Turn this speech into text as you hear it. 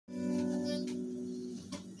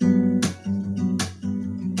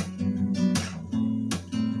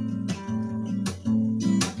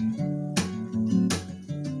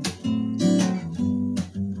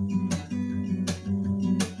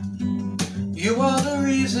You are the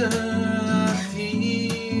reason I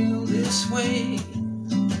feel this way.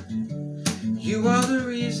 You are the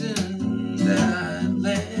reason that I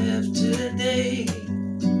left today.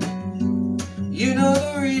 You know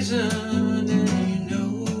the reason, and you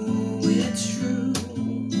know it's true.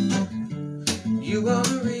 You are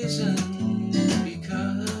the reason,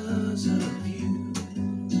 because of you.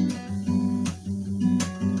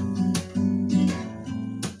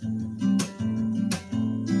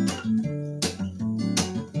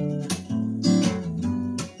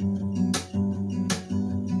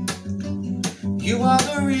 You are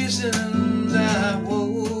the reason that I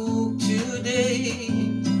woke today.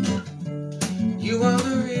 You are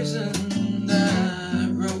the reason that I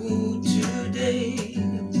wrote today.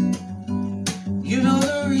 You know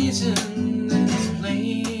the reason that it's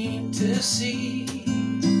plain to see.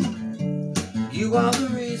 You are the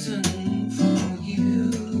reason for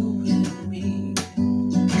you and me.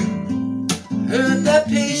 Heard that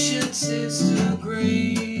patience is the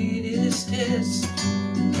greatest test.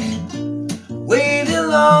 Waited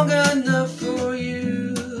long enough for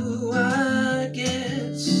you, I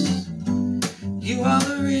guess. You are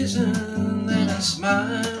the reason that I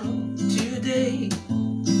smile today.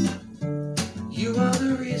 You are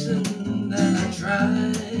the reason that I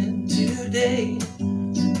tried today.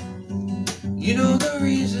 You know the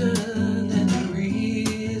reason, and the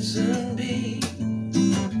reason be.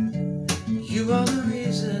 You are the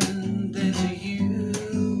reason there's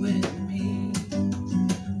you and me.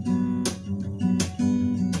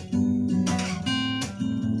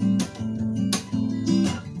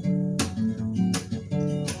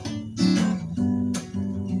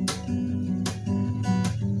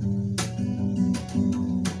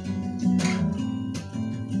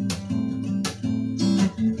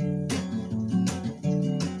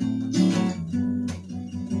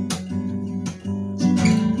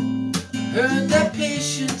 Heard that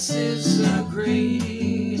patience is the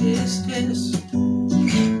greatest test.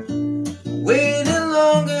 Waited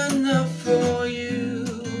long enough for you,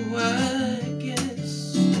 I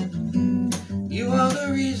guess. You are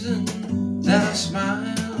the reason that I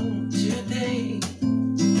smile today.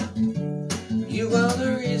 You are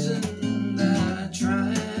the reason that I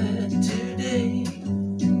tried today.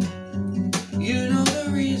 You know the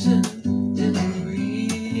reason, and the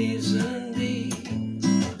reason be.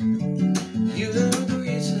 You know the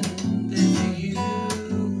reason there's you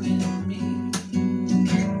and me.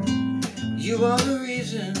 You are the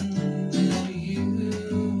reason there's you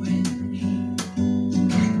and me.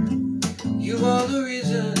 You are the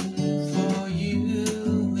reason for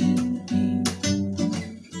you and me.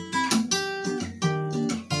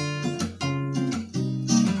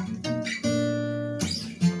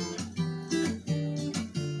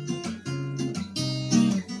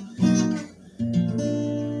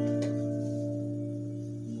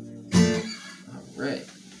 All right.